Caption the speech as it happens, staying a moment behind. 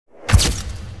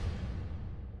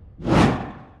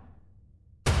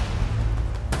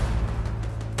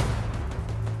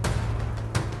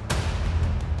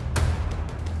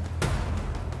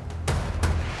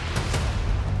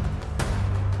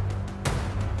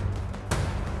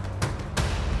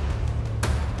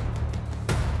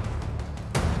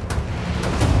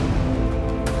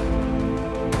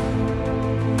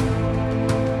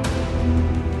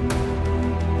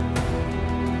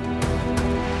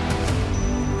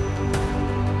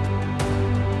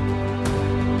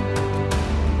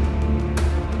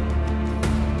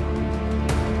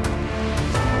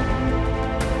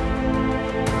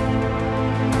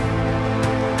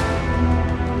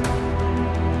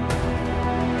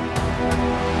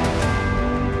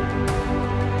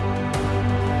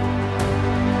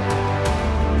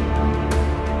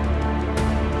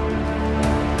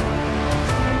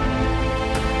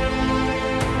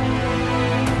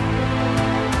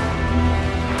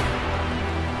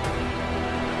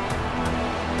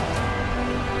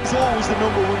he's always the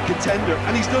 #1 contender,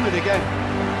 and he's done it again.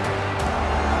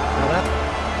 Well, that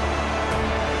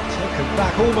taken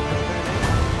back almost.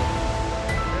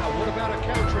 Now, what about a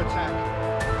counter-attack?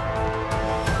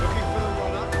 Looking for the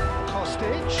runner.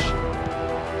 Kostic.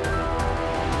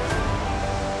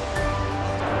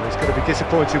 He's going to be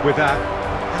disappointed with that.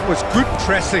 That was good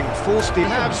pressing, forced the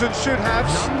Haves and should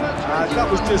haves.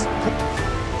 That was just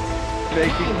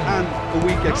making and a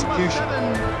weak execution.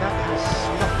 That has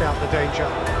snuffed out the danger.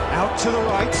 Out to the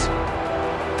right.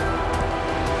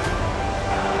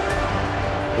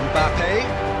 Mbappe.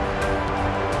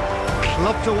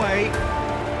 Clubbed away.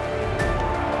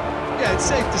 Yeah, it's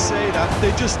safe to say that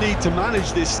they just need to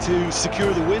manage this to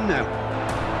secure the win now.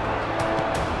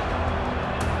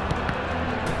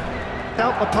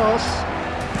 Out the pass.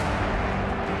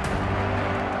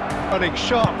 Running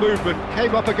sharp movement,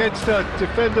 came up against a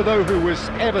defender though who was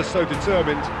ever so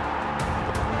determined.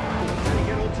 Can he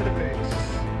get onto the bits?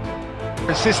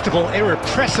 irresistible,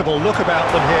 irrepressible look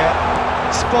about them here.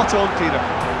 Spot on, Peter.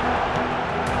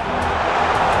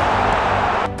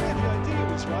 Yeah, the idea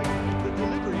was right, the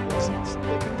delivery wasn't.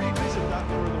 They can revisit that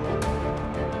further on.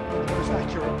 That was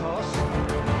accurate pass.